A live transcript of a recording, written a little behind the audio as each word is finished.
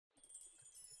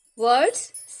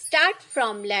Words start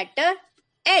from letter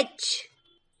H.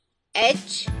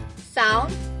 H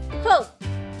sound H.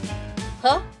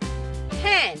 H,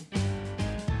 hand.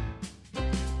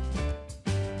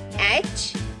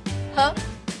 H, H,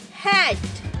 hat.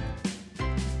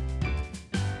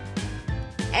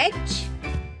 H,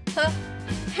 H,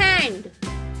 hand.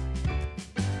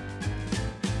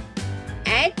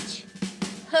 H,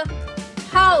 H,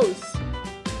 house.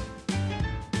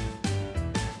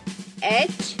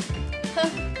 H,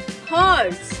 H,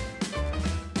 horse.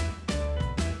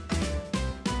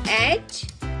 H,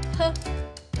 H,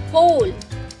 hole.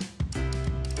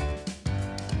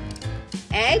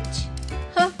 H,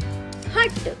 H,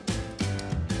 hut.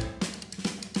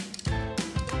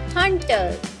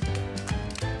 Hunter.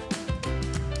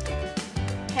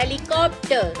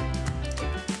 Helicopter.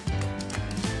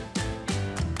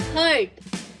 Hurt.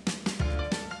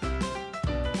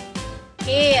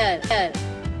 Hair.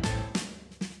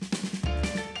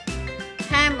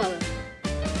 Hammer.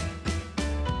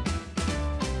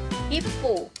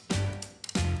 Hippo.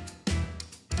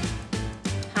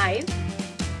 Hive.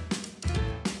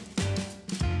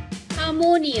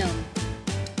 Harmonium.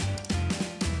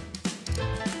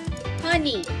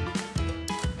 Honey.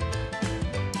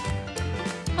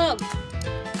 Hug.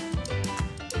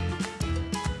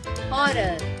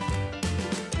 Horror.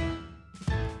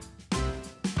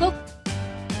 Hook.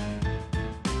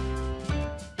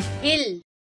 Hill.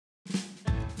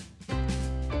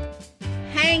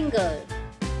 Hanger.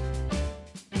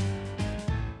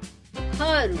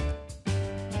 Herb.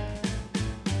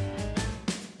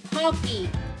 Hockey.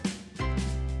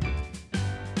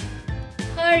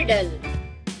 Hurdle.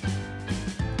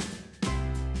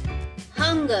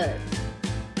 Hunger.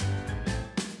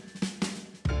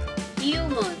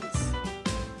 Humans.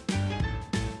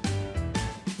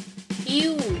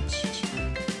 Huge.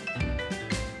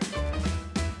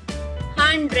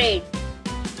 100.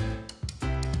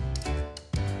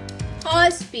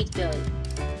 Hospital.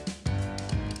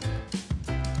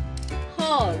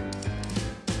 Hall.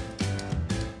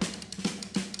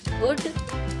 Hood.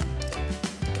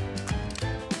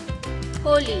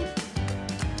 Holy.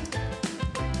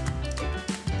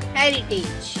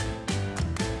 Heritage.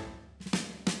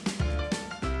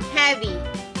 Heavy.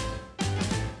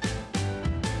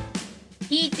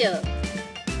 Heater.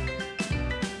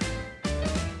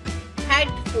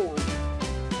 Headphone.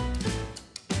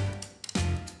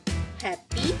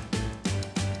 Happy.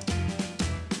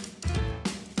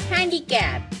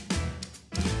 Handicap.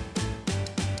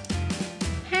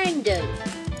 Handle.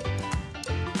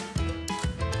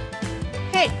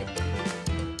 Head.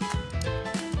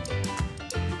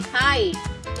 Height.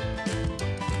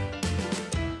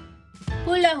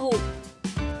 Hula hoop.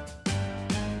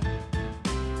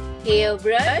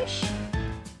 Hairbrush.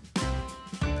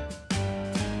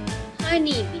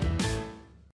 Honeybee.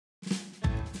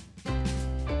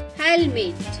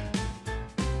 Helmet.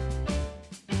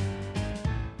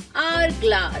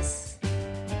 Hourglass.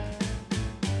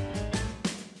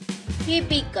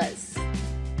 Hibiscus.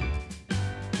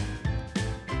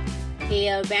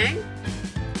 Hairband.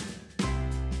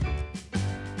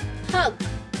 Hug.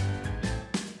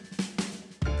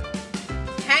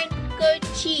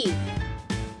 Handkerchief.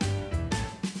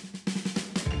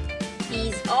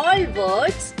 These all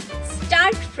words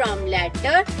start from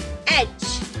letter H.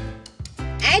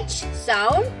 H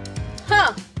sound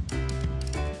H.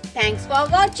 Thanks for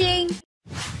watching.